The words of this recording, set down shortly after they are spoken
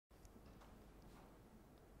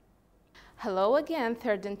Hello again,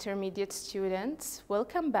 third intermediate students.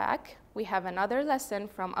 Welcome back. We have another lesson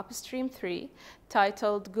from Upstream 3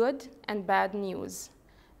 titled Good and Bad News.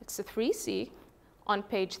 It's a 3C on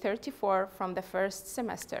page 34 from the first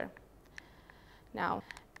semester. Now,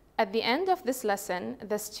 at the end of this lesson,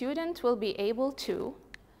 the student will be able to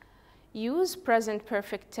use present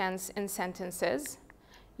perfect tense in sentences,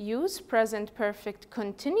 use present perfect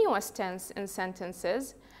continuous tense in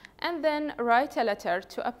sentences, and then write a letter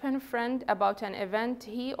to a pen friend about an event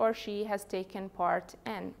he or she has taken part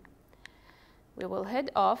in. We will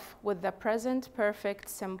head off with the present perfect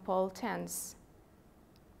simple tense.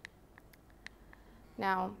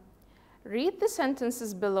 Now, read the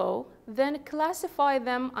sentences below, then classify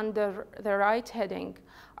them under the right heading.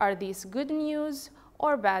 Are these good news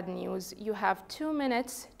or bad news? You have 2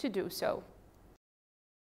 minutes to do so.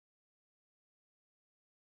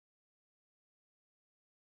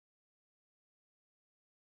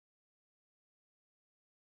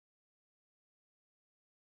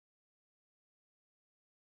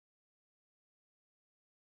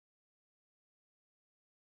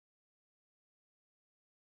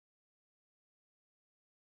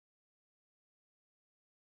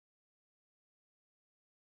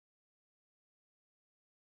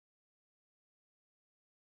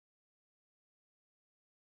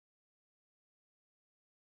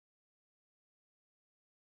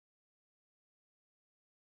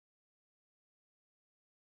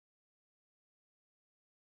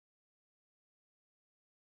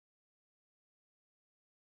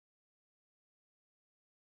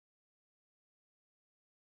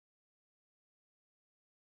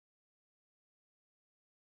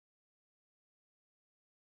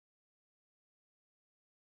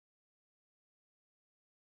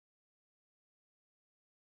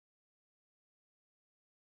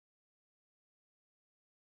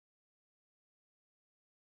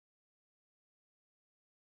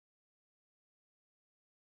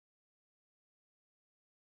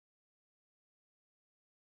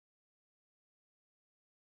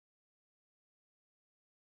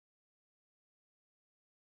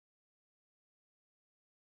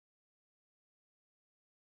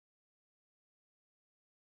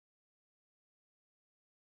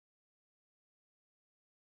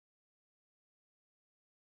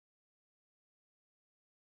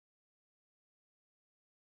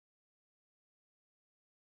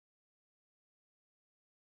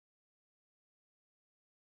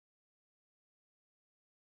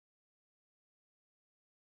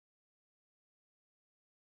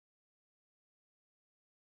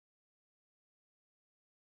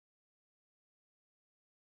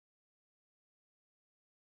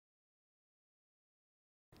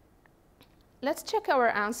 Let's check our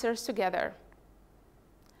answers together.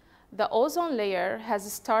 The ozone layer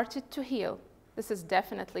has started to heal. This is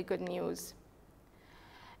definitely good news.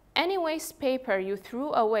 Any waste paper you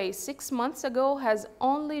threw away 6 months ago has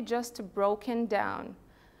only just broken down.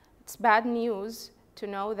 It's bad news to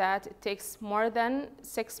know that it takes more than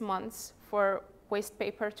 6 months for waste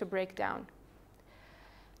paper to break down.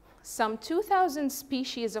 Some 2,000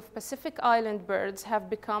 species of Pacific Island birds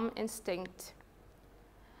have become extinct.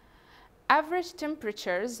 Average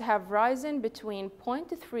temperatures have risen between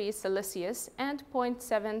 0.3 Celsius and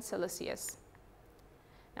 0.7 Celsius.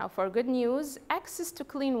 Now, for good news, access to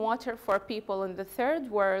clean water for people in the third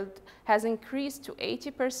world has increased to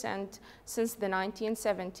 80% since the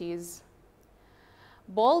 1970s.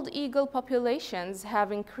 Bald eagle populations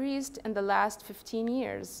have increased in the last 15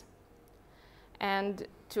 years. And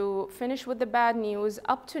to finish with the bad news,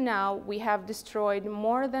 up to now, we have destroyed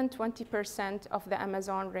more than 20% of the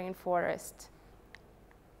Amazon rainforest.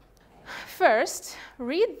 First,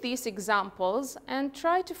 read these examples and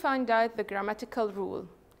try to find out the grammatical rule.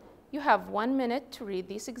 You have 1 minute to read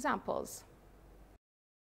these examples.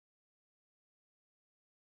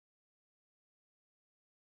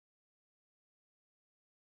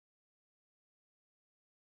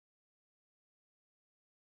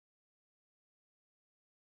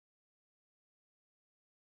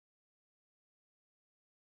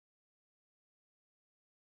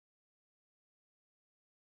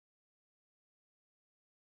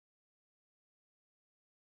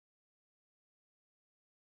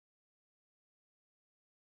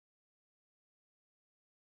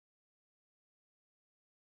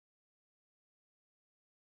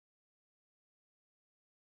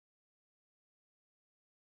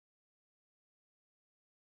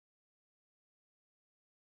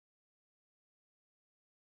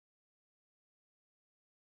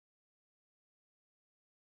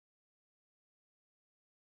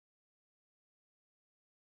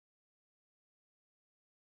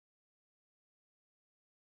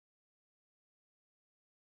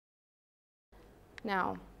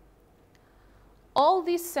 Now, all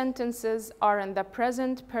these sentences are in the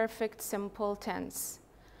present perfect simple tense.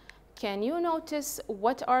 Can you notice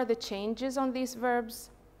what are the changes on these verbs?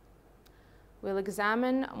 We'll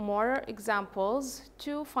examine more examples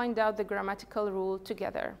to find out the grammatical rule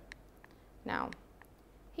together. Now,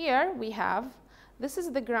 here we have, this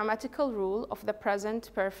is the grammatical rule of the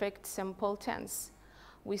present perfect simple tense.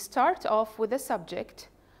 We start off with a subject.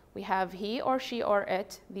 We have he or she or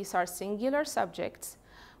it. These are singular subjects.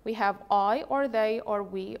 We have I or they or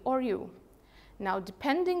we or you. Now,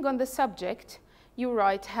 depending on the subject, you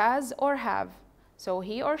write has or have. So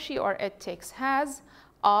he or she or it takes has.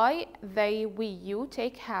 I, they, we, you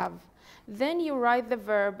take have. Then you write the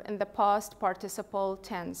verb in the past participle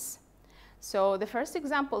tense. So the first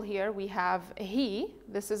example here, we have he.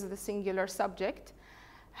 This is the singular subject.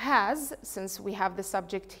 Has, since we have the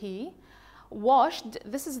subject he. Washed,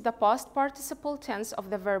 this is the past participle tense of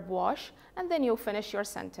the verb wash, and then you finish your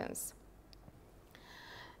sentence.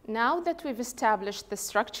 Now that we've established the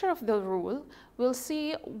structure of the rule, we'll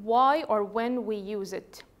see why or when we use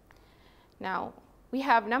it. Now, we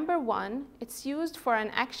have number one, it's used for an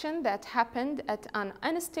action that happened at an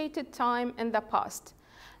unstated time in the past.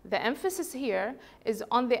 The emphasis here is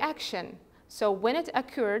on the action, so when it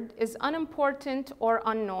occurred is unimportant or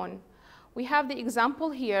unknown. We have the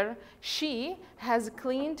example here, she has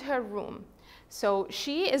cleaned her room. So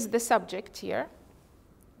she is the subject here.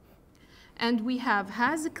 And we have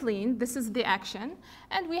has cleaned, this is the action,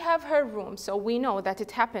 and we have her room. So we know that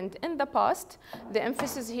it happened in the past. The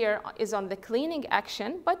emphasis here is on the cleaning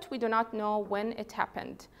action, but we do not know when it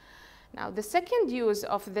happened. Now, the second use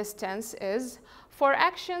of this tense is for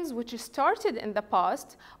actions which started in the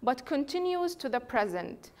past, but continues to the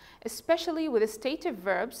present, especially with stative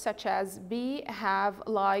verbs such as be, have,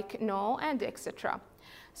 like, know, and etc.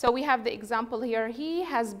 So we have the example here, he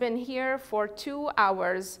has been here for 2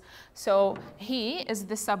 hours. So he is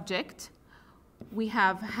the subject. We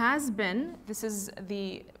have has been, this is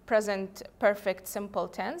the present perfect simple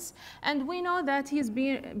tense, and we know that he's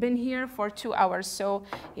been here for 2 hours. So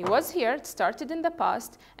he was here, it started in the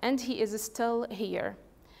past, and he is still here.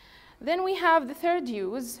 Then we have the third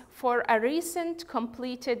use for a recent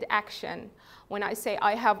completed action. When I say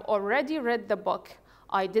I have already read the book,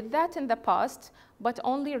 I did that in the past, but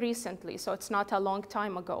only recently, so it's not a long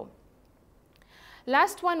time ago.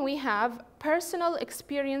 Last one, we have personal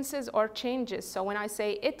experiences or changes. So when I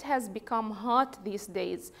say it has become hot these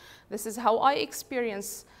days, this is how I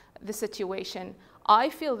experience the situation.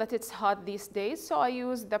 I feel that it's hot these days, so I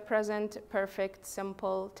use the present perfect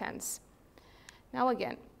simple tense. Now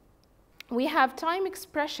again, we have time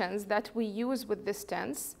expressions that we use with this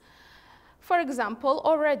tense. For example,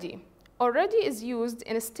 already. Already is used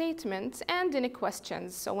in statements and in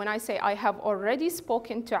questions. So when I say I have already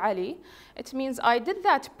spoken to Ali, it means I did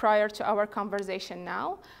that prior to our conversation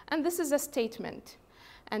now, and this is a statement.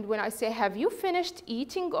 And when I say have you finished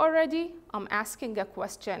eating already, I'm asking a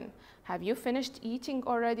question. Have you finished eating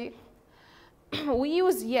already? We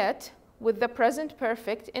use yet with the present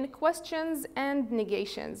perfect in questions and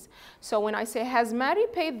negations. So when I say, has Mary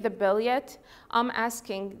paid the bill yet? I'm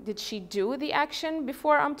asking, did she do the action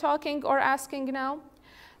before I'm talking or asking now?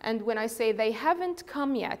 And when I say, they haven't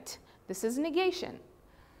come yet, this is negation.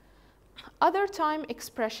 Other time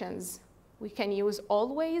expressions. We can use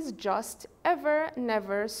always, just, ever,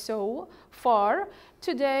 never, so, far,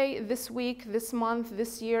 today, this week, this month,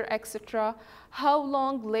 this year, etc. How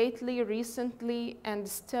long, lately, recently, and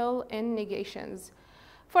still in negations.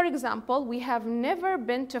 For example, we have never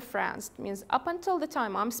been to France. It means up until the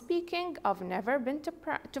time I'm speaking, I've never been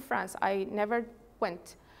to France. I never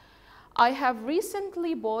went. I have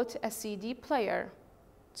recently bought a CD player.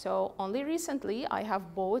 So only recently I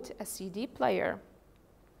have bought a CD player.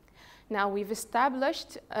 Now we've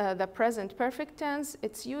established the present perfect tense,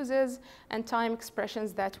 its uses, and time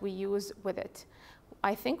expressions that we use with it.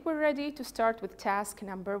 I think we're ready to start with task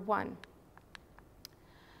number 1.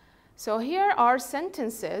 So here are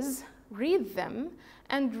sentences, read them,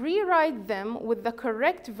 and rewrite them with the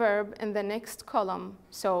correct verb in the next column.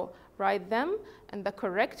 So write them in the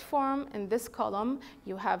correct form in this column.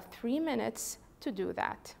 You have 3 minutes to do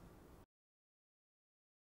that.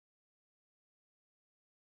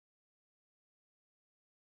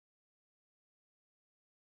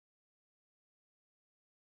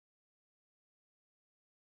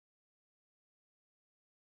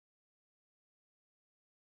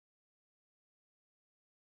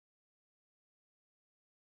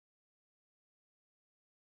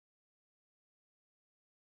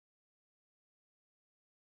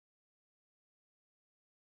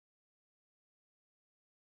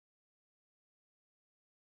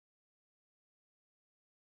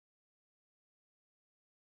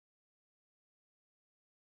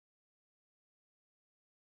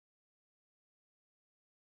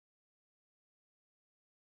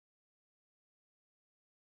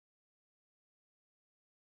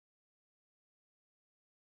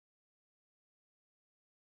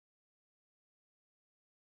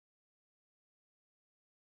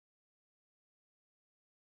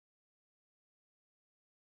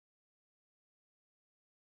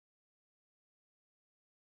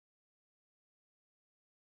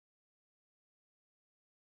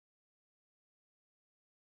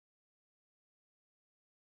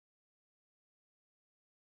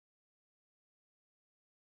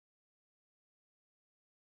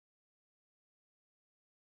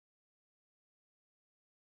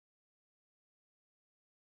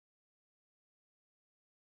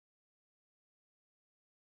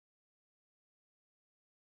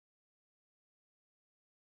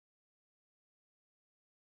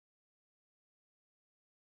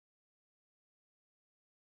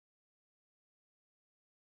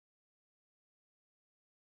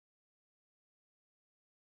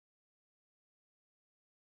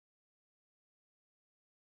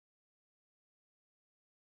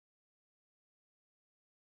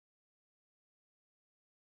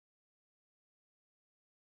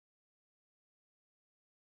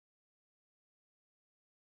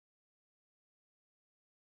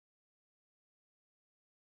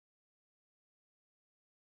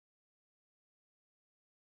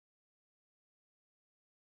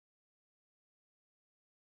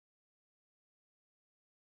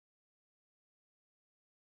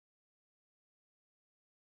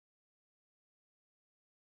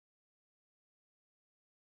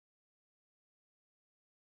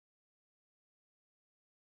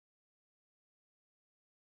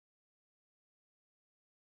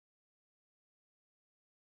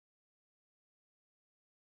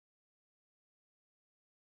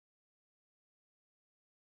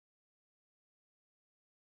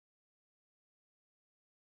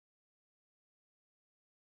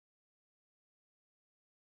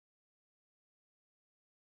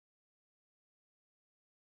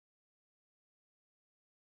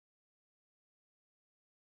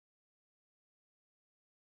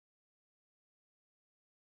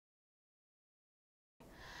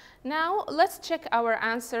 Now let's check our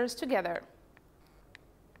answers together.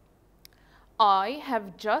 I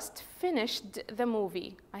have just finished the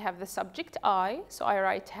movie. I have the subject I, so I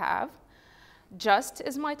write have. Just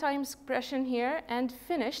is my time expression here, and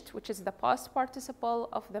finished, which is the past participle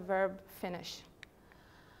of the verb finish.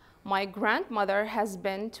 My grandmother has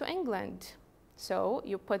been to England. So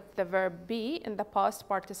you put the verb be in the past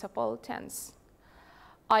participle tense.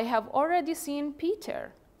 I have already seen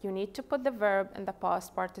Peter. You need to put the verb in the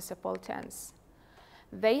past participle tense.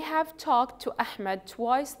 They have talked to Ahmed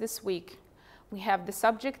twice this week. We have the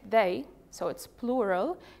subject they, so it's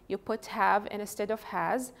plural. You put have instead of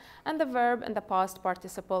has, and the verb in the past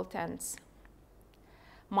participle tense.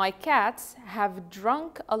 My cats have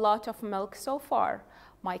drunk a lot of milk so far.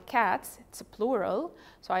 My cats, it's a plural,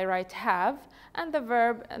 so I write have, and the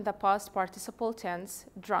verb in the past participle tense,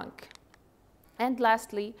 drunk. And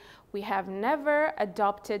lastly, we have never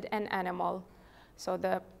adopted an animal. So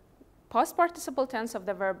the past participle tense of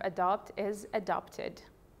the verb adopt is adopted.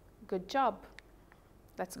 Good job.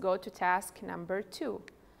 Let's go to task number 2.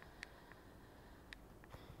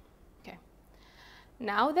 Okay.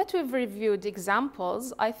 Now that we've reviewed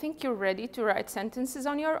examples, I think you're ready to write sentences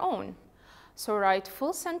on your own. So write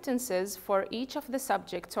full sentences for each of the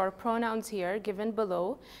subjects or pronouns here given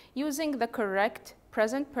below using the correct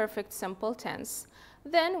present perfect simple tense.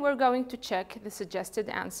 Then we're going to check the suggested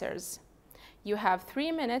answers. You have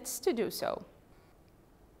 3 minutes to do so.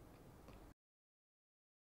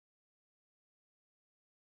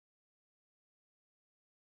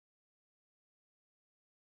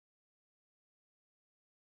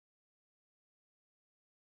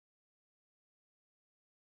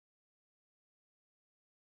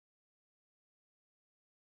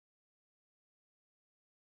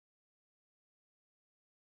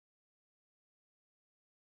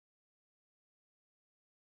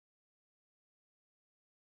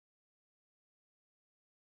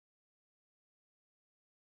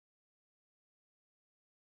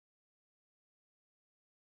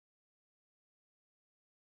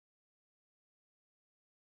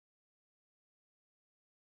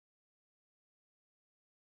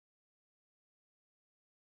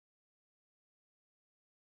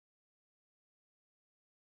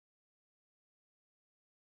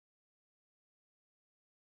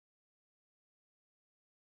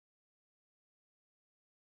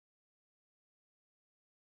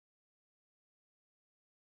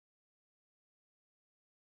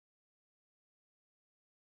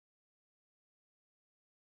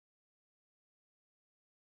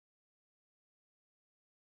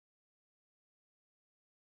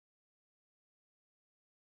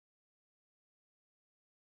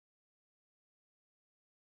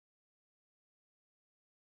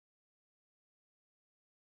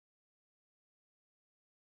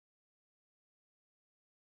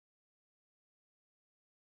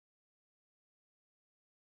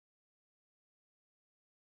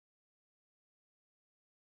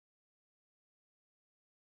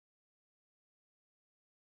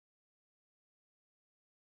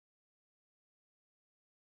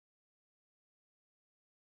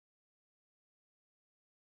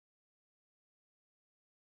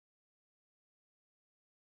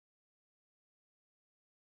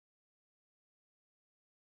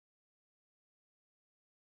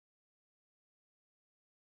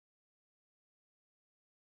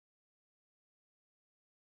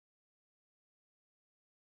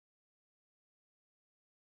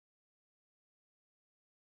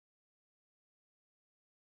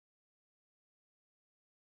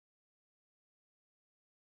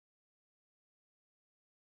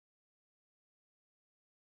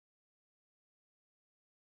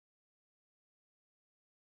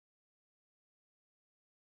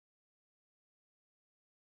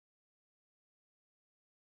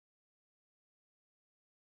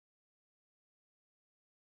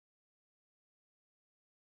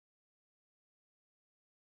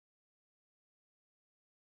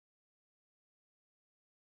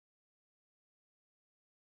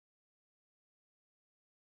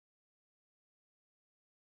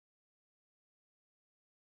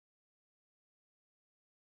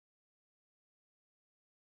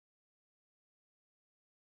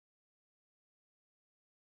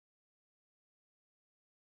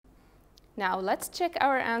 Now let's check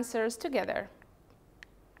our answers together.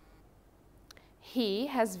 He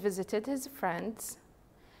has visited his friends.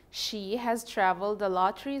 She has traveled a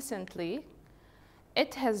lot recently.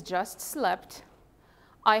 It has just slept.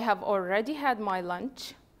 I have already had my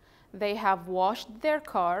lunch. They have washed their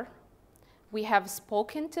car. We have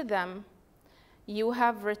spoken to them. You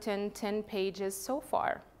have written 10 pages so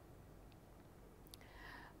far.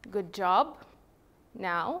 Good job.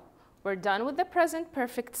 Now, we're done with the present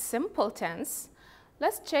perfect simple tense.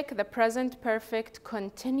 Let's check the present perfect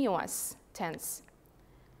continuous tense.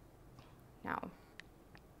 Now,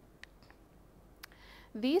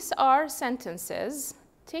 these are sentences.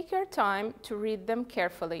 Take your time to read them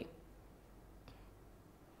carefully.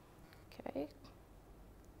 Okay.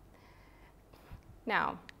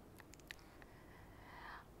 Now,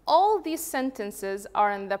 all these sentences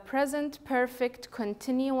are in the present perfect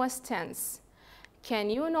continuous tense. Can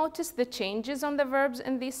you notice the changes on the verbs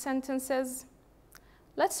in these sentences?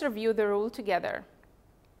 Let's review the rule together.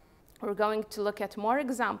 We're going to look at more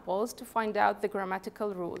examples to find out the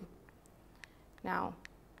grammatical rule. Now,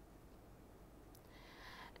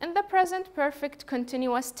 in the present perfect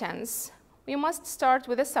continuous tense, we must start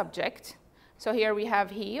with a subject. So here we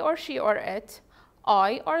have he or she or it,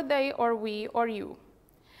 I or they or we or you.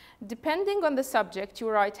 Depending on the subject, you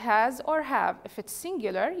write has or have. If it's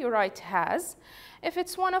singular, you write has. If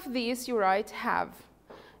it's one of these, you write have.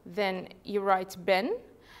 Then you write been,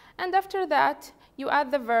 and after that, you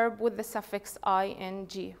add the verb with the suffix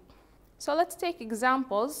ing. So let's take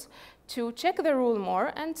examples to check the rule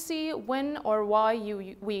more and see when or why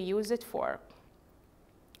we use it for.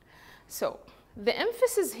 So the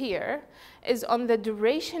emphasis here is on the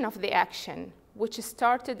duration of the action, which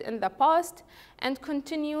started in the past and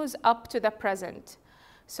continues up to the present.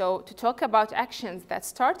 So to talk about actions that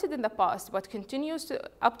started in the past but continues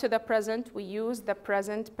up to the present, we use the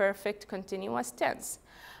present perfect continuous tense.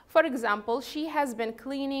 For example, she has been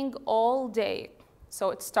cleaning all day.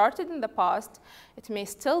 So it started in the past, it may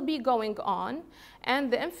still be going on, and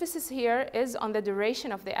the emphasis here is on the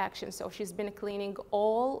duration of the action. So she's been cleaning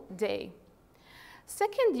all day.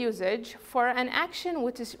 Second usage for an action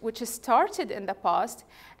which is started in the past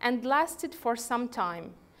and lasted for some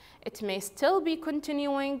time. It may still be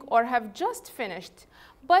continuing or have just finished,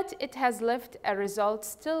 but it has left a result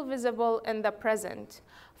still visible in the present.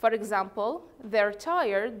 For example, they're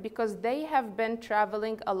tired because they have been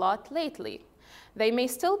traveling a lot lately. They may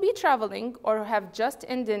still be traveling or have just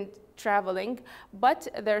ended traveling, but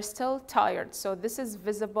they're still tired. So this is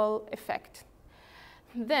visible effect.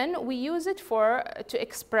 Then we use it to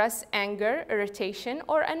express anger, irritation,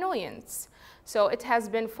 or annoyance. So it has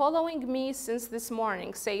been following me since this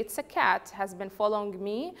morning. Say it's a cat has been following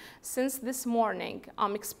me since this morning.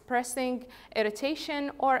 I'm expressing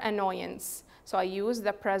irritation or annoyance. So I use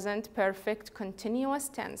the present perfect continuous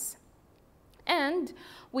tense. And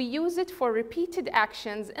we use it for repeated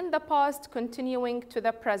actions in the past continuing to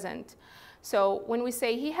the present. So when we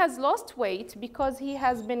say he has lost weight because he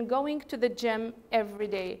has been going to the gym every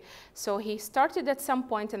day. So he started at some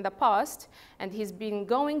point in the past and he's been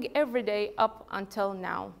going every day up until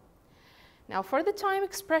now. Now for the time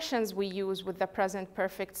expressions we use with the present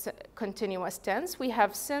perfect continuous tense, we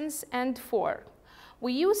have since and for.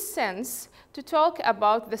 We use since to talk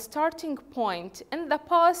about the starting point in the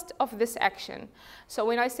past of this action. So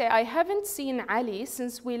when I say I haven't seen Ali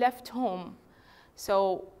since we left home.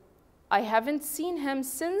 So I haven't seen him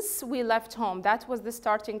since we left home. That was the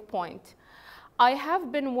starting point. I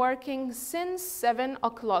have been working since 7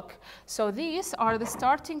 o'clock. So these are the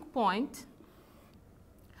starting point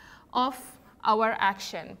of our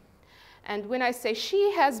action. And when I say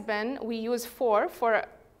she has been, we use for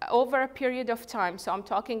over a period of time. So I'm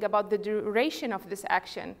talking about the duration of this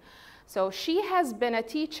action. So she has been a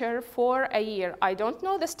teacher for a year. I don't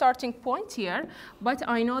know the starting point here, but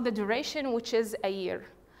I know the duration, which is a year.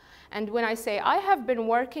 And when I say I have been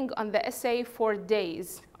working on the essay for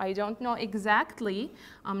days, I don't know exactly,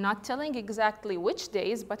 I'm not telling exactly which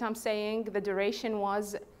days, but I'm saying the duration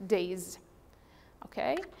was days.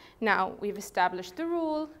 Okay? Now we've established the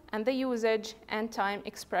rule and the usage and time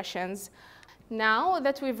expressions. Now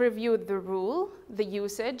that we've reviewed the rule, the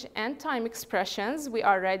usage, and time expressions, we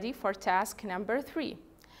are ready for task number 3.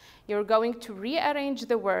 You're going to rearrange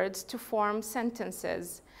the words to form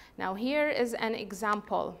sentences. Now here is an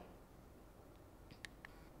example.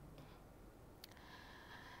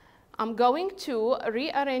 I'm going to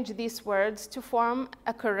rearrange these words to form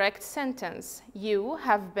a correct sentence. You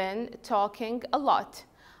have been talking a lot.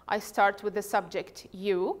 I start with the subject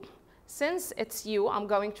you. Since it's you, I'm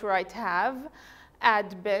going to write have,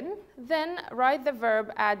 add been, then write the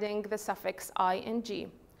verb adding the suffix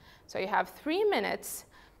ing. So you have 3 minutes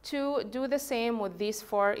to do the same with these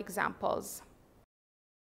 4 examples.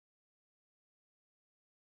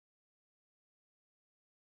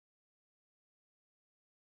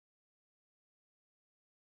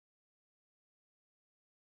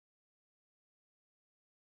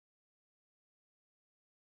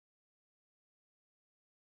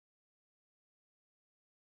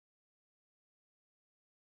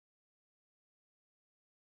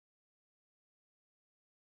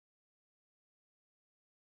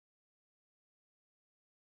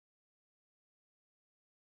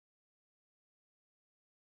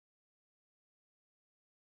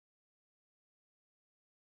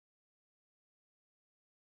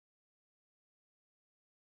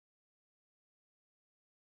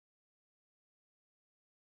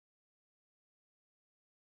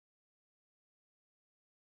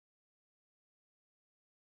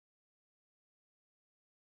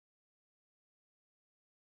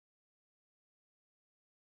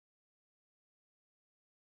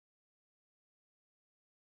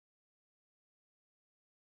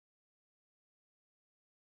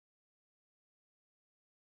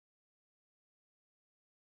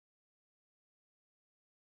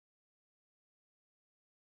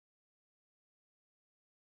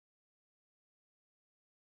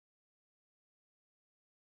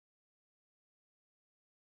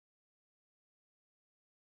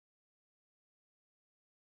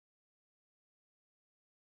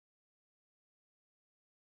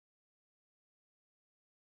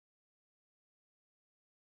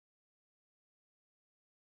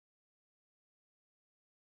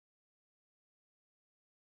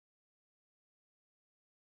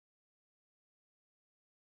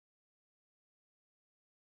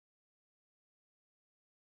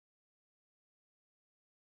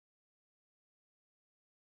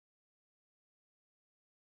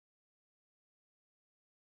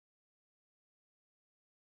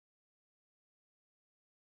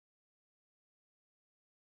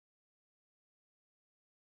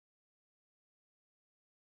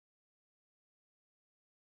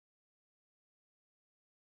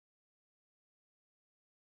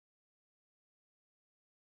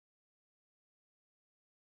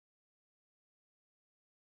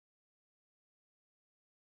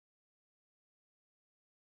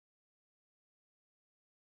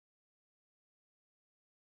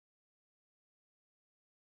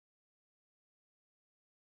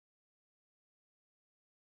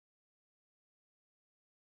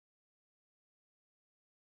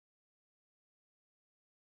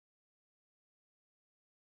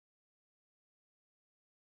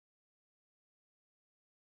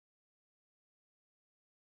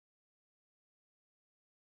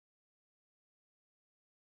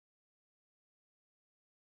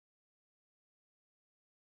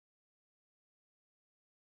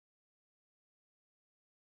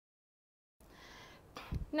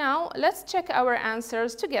 Now, let's check our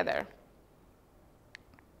answers together.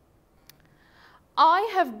 I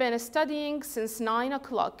have been studying since 9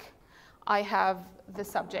 o'clock. I have the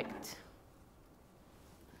subject.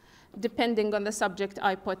 Depending on the subject,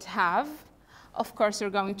 I put have. Of course, you're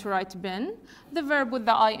going to write been. The verb with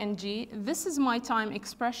the ing. This is my time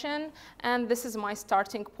expression, and this is my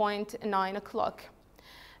starting point, 9 o'clock.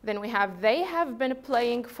 Then we have, they have been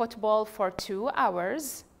playing football for 2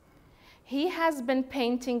 hours. He has been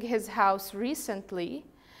painting his house recently.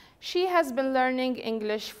 She has been learning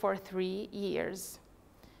English for 3 years.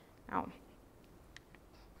 Now,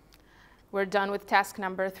 we're done with task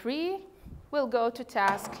number 3. We'll go to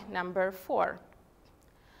task number 4.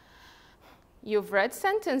 You've read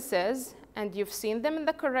sentences and you've seen them in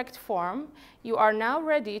the correct form. You are now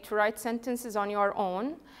ready to write sentences on your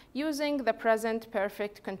own using the present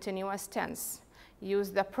perfect continuous tense.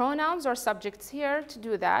 Use the pronouns or subjects here to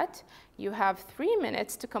do that. You have 3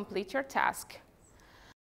 minutes to complete your task.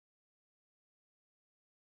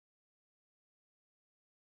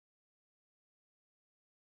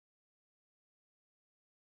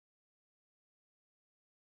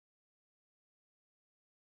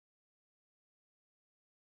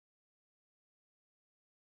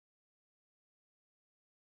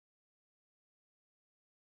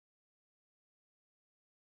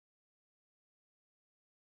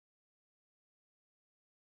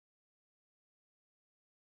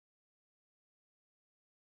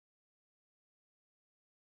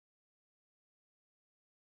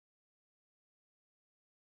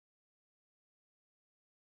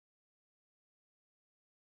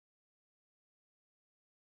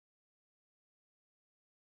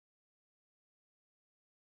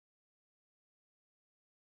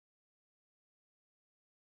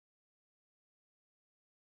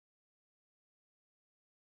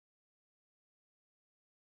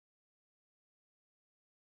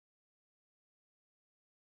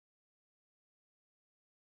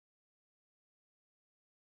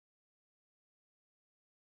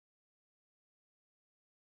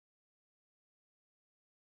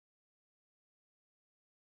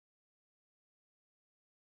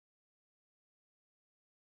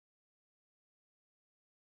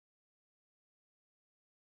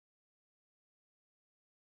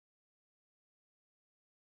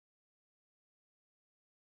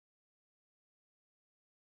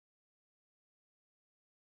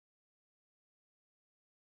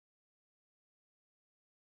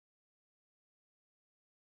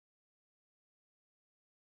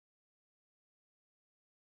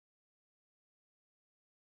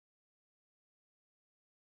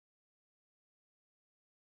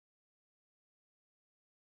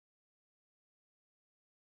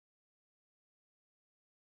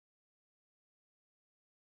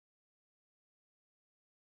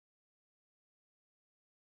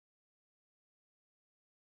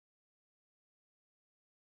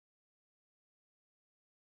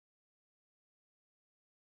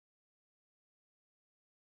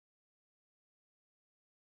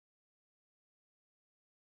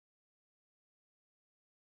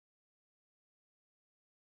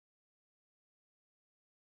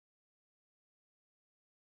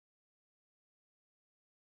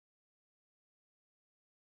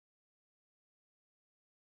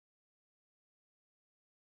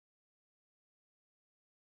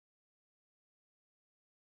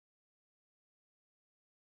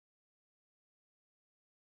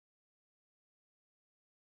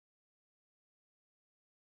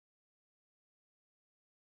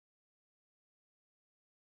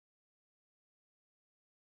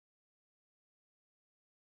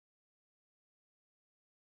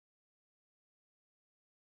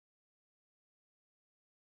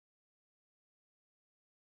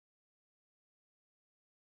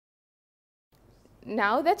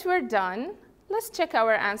 Now that we're done, let's check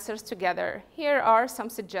our answers together. Here are some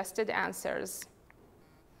suggested answers.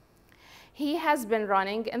 He has been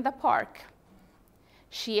running in the park.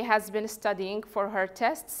 She has been studying for her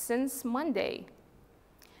tests since Monday.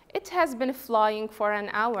 It has been flying for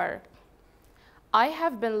an hour. I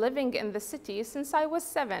have been living in the city since I was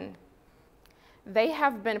 7. They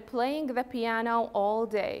have been playing the piano all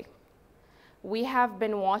day. We have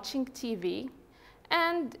been watching TV,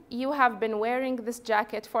 and you have been wearing this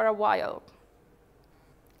jacket for a while.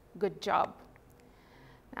 Good job.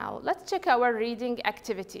 Now let's check our reading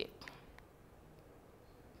activity.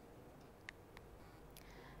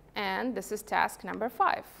 And this is task number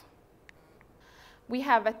 5. We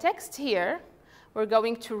have a text here. We're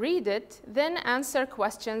going to read it, then answer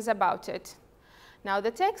questions about it. Now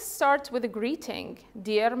the text starts with a greeting,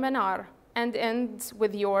 Dear Manar, and ends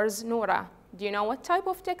with yours, Noura. Do you know what type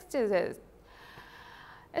of text is it?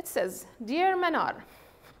 It says, Dear Manar,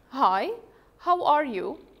 hi, how are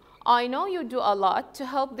you? I know you do a lot to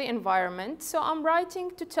help the environment, so I'm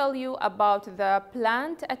writing to tell you about the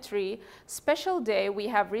Plant a Tree special day we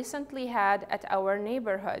have recently had at our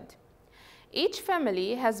neighborhood. Each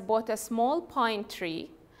family has bought a small pine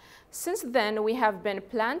tree. Since then, we have been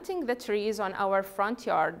planting the trees on our front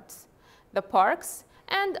yards, the parks,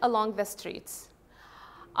 and along the streets.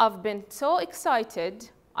 I've been so excited,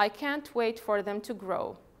 I can't wait for them to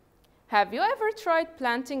grow. Have you ever tried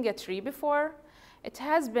planting a tree before? It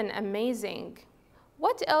has been amazing.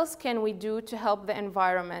 What else can we do to help the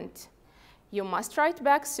environment? You must write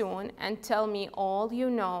back soon and tell me all you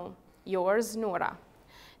know. Yours, Noura.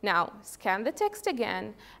 Now, scan the text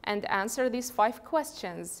again and answer these 5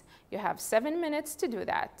 questions. You have 7 minutes to do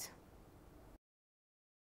that.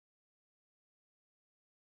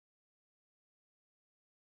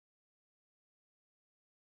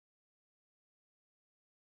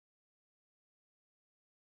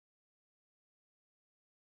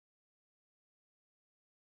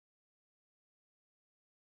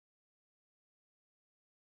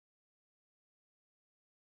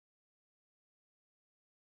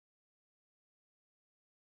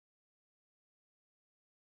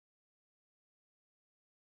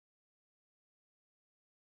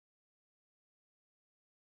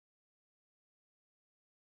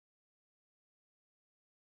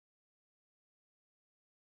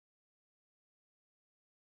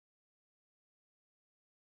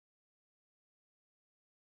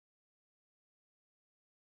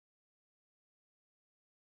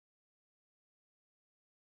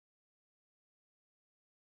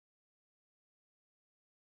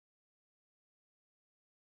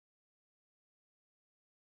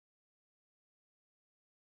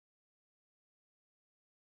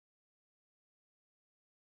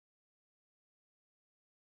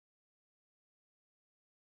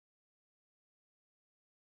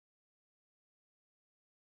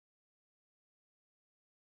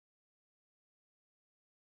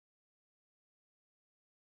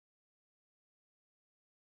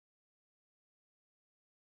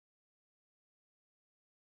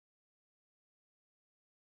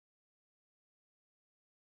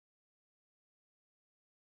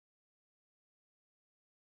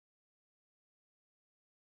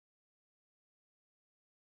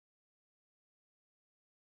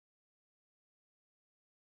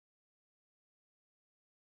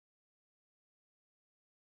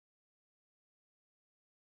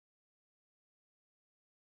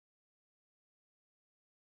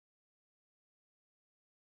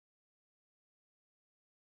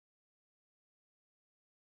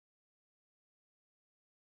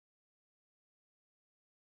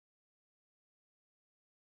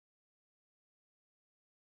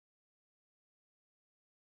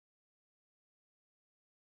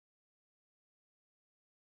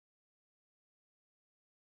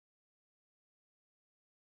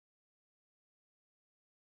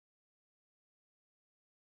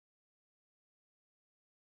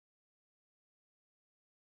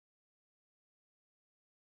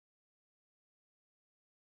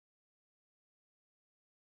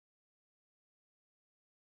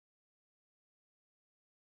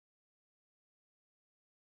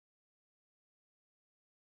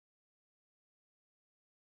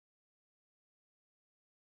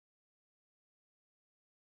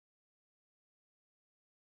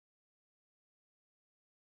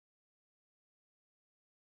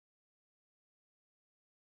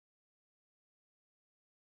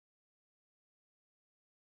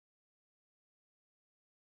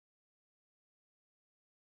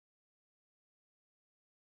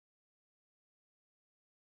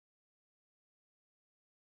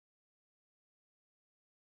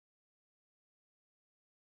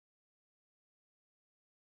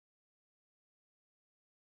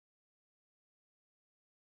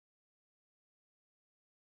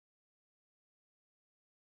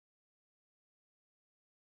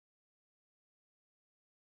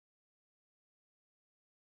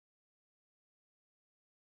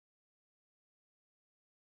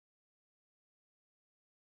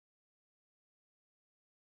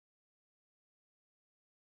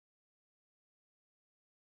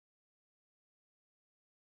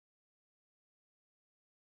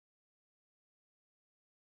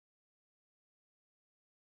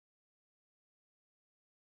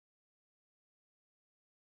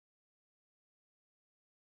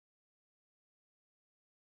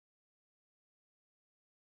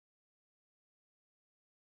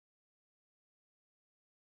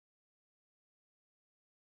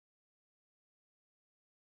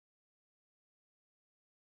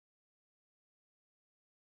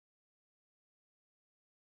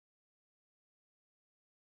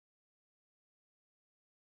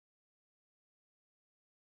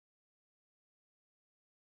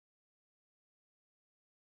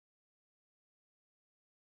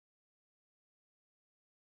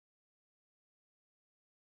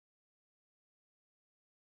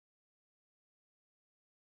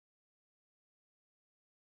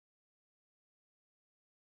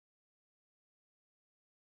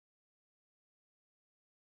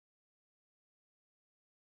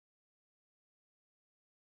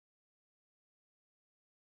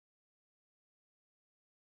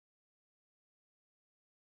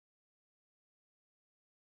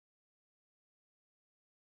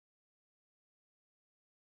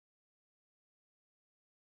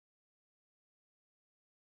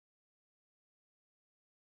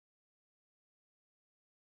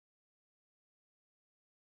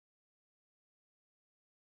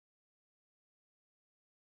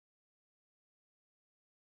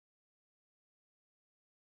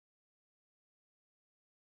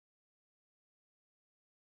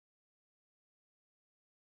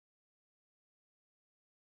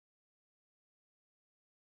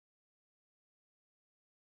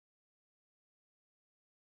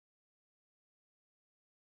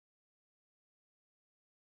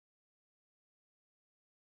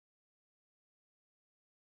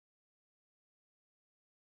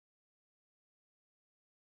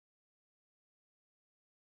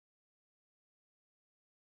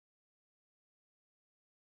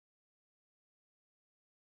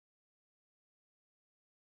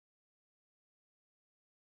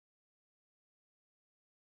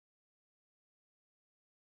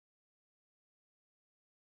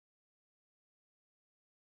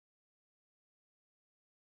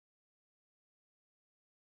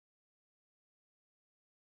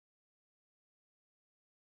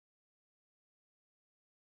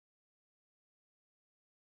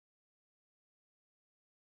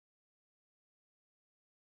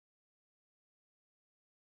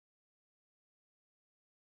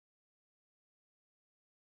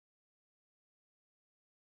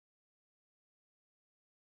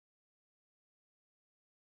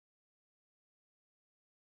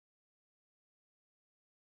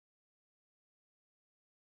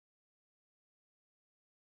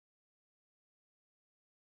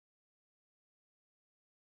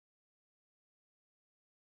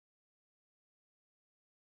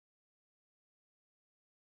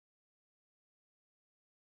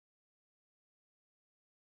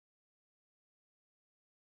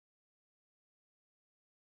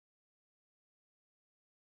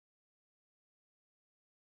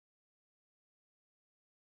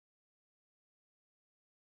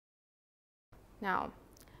 Now,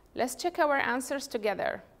 let's check our answers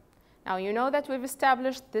together. Now, you know that we've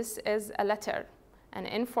established this is a letter, an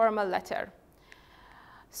informal letter.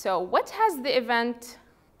 So when has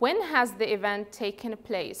the event taken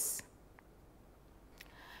place?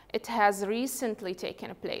 It has recently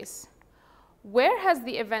taken place. Where has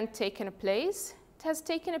the event taken place? It has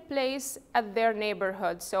taken place at their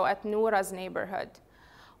neighborhood, so at Noura's neighborhood.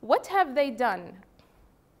 What have they done?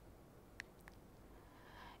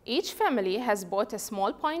 Each family has bought a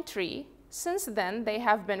small pine tree. Since then, they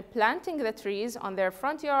have been planting the trees on their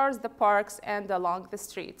front yards, the parks, and along the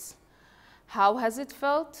streets. How has it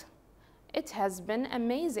felt? It has been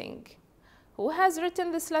amazing. Who has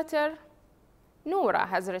written this letter? Noura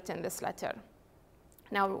has written this letter.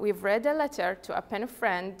 Now, we've read a letter to a pen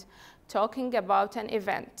friend talking about an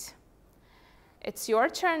event. It's your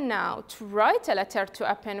turn now to write a letter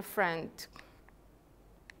to a pen friend.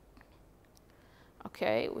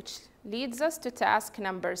 Okay, which leads us to task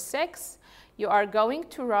number 6. You are going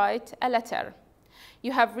to write a letter.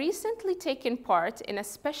 You have recently taken part in a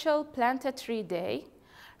special Plant a Tree Day.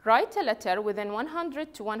 Write a letter within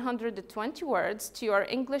 100 to 120 words to your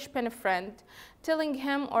English pen friend, telling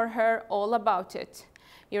him or her all about it.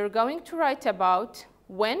 You're going to write about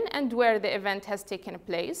when and where the event has taken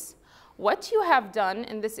place, what you have done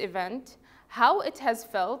in this event, how it has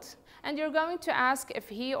felt, and you're going to ask if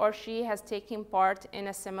he or she has taken part in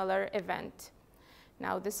a similar event.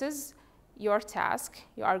 Now, this is your task.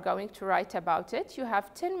 You are going to write about it. You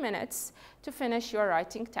have 10 minutes to finish your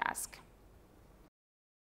writing task.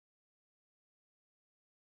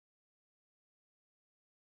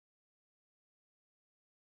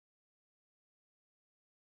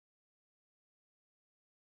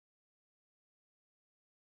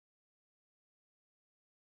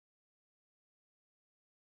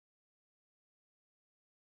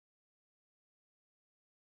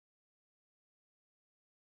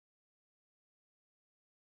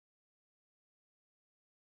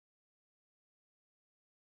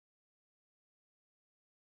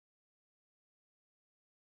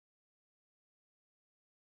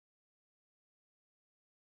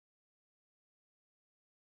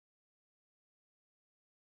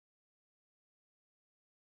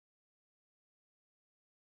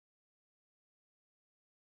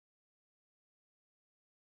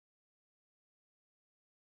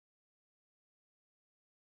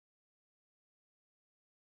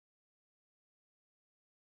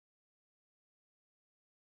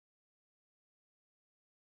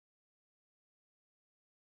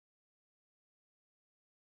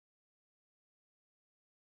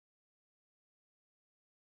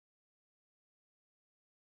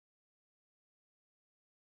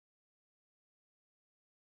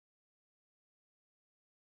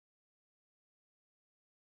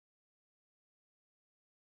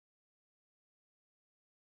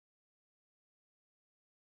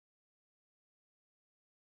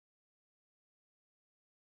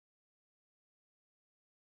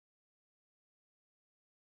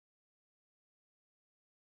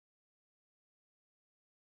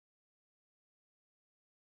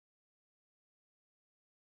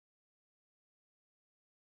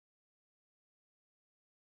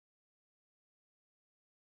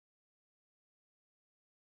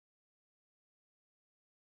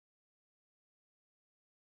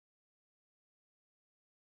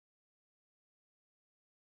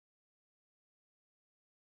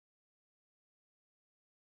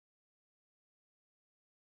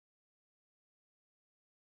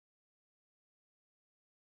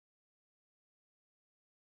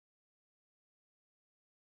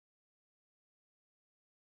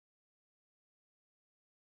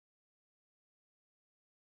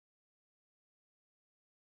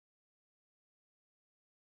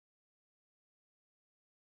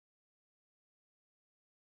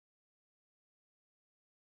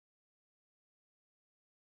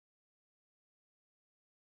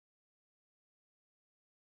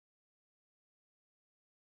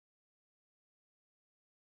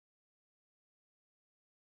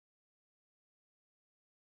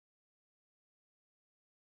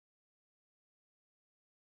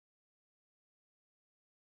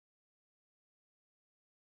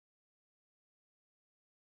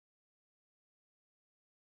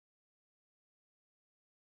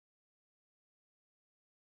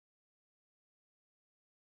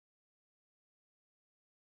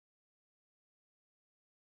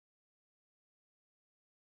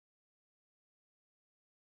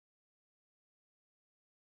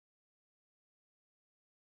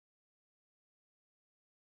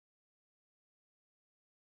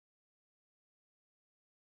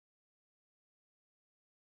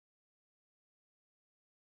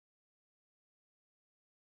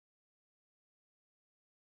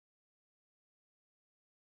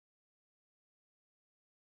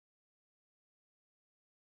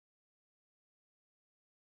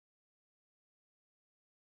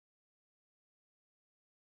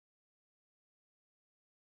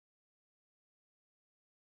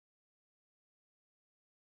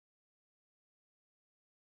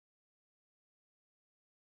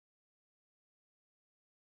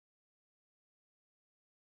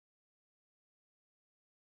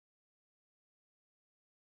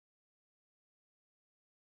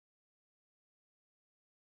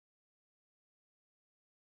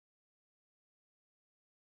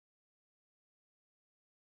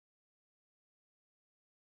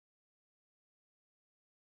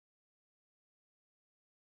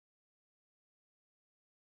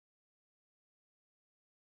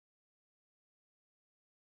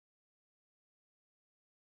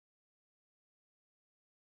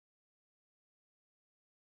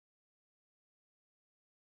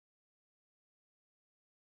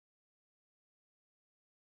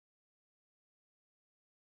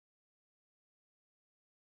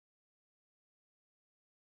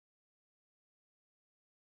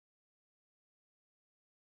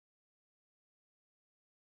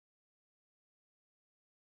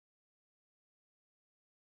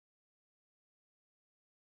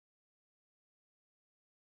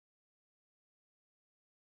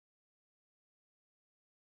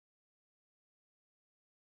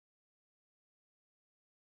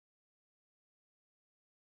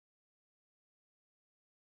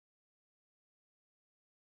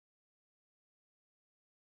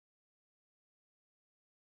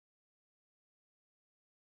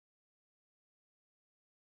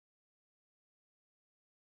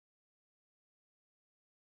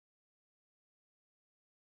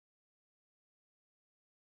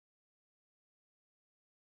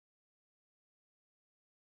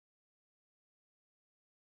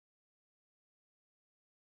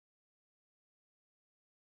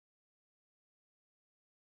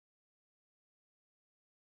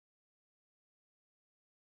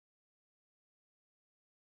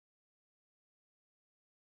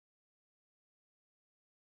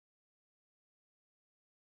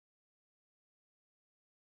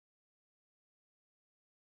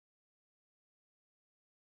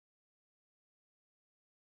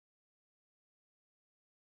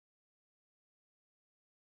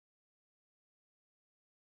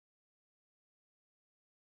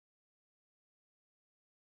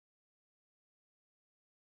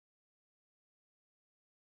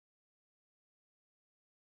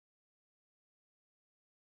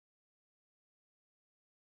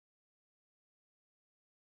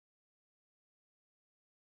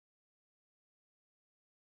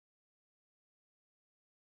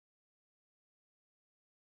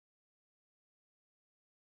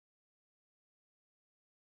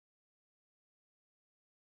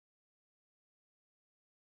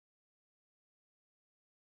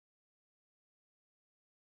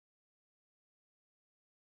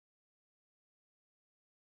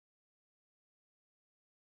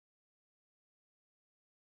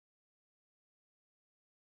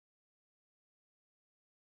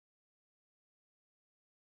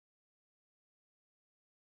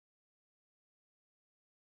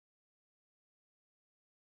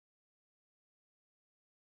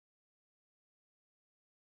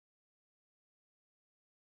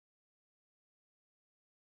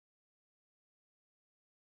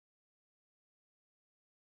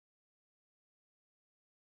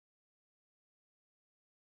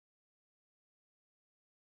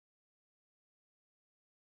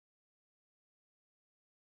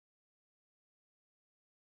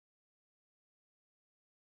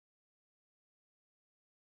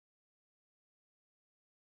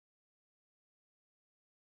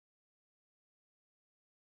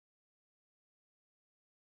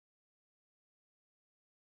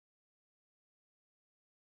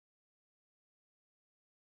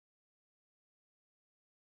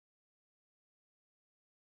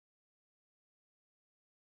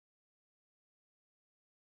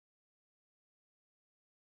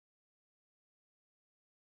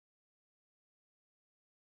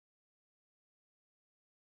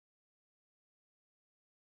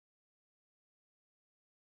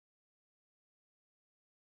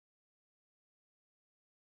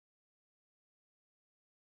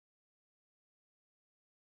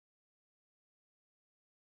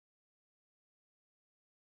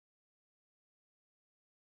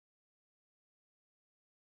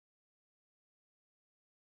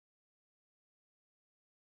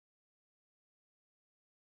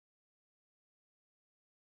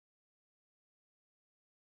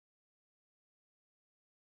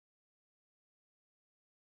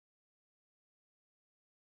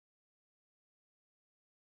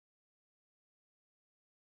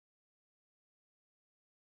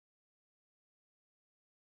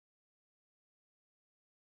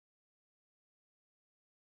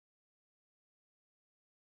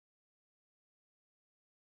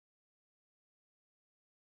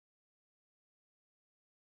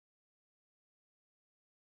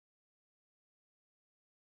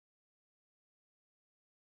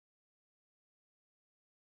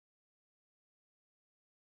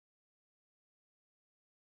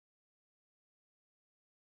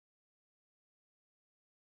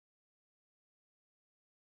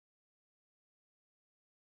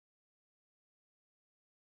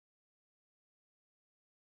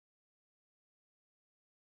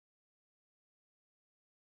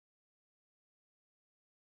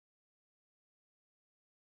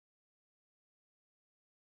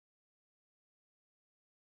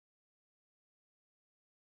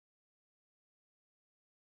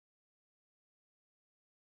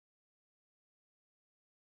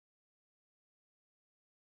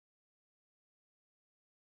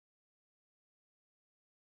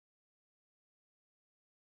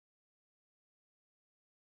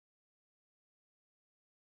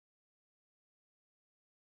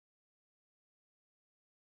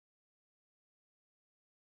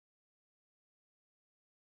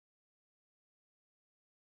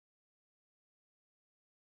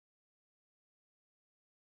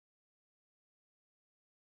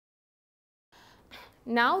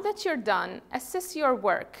 Now that you're done, assess your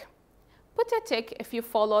work. Put a tick if you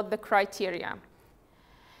followed the criteria.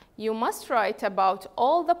 You must write about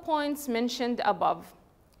all the points mentioned above.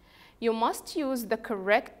 You must use the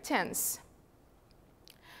correct tense.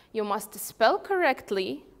 You must spell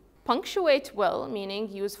correctly, punctuate well,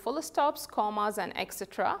 meaning use full stops, commas, and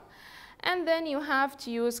etc. And then you have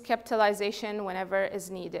to use capitalization whenever is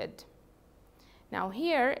needed. Now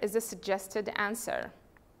here is a suggested answer.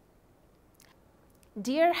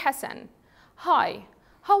 Dear Hassan, hi,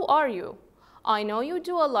 how are you? I know you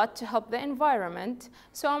do a lot to help the environment,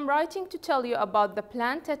 so I'm writing to tell you about the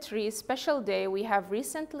Plant a Tree special day we have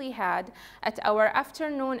recently had at our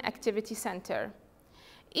afternoon activity center.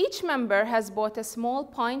 Each member has bought a small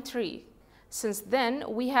pine tree. Since then,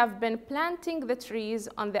 we have been planting the trees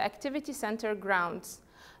on the activity center grounds,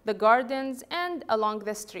 the gardens, and along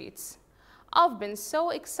the streets. I've been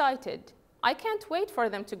so excited. I can't wait for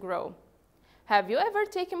them to grow. Have you ever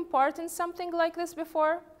taken part in something like this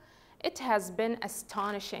before? It has been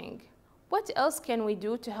astonishing. What else can we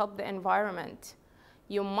do to help the environment?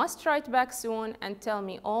 You must write back soon and tell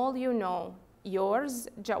me all you know. Yours,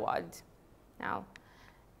 Jawad. Now,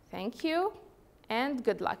 thank you and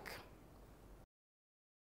good luck.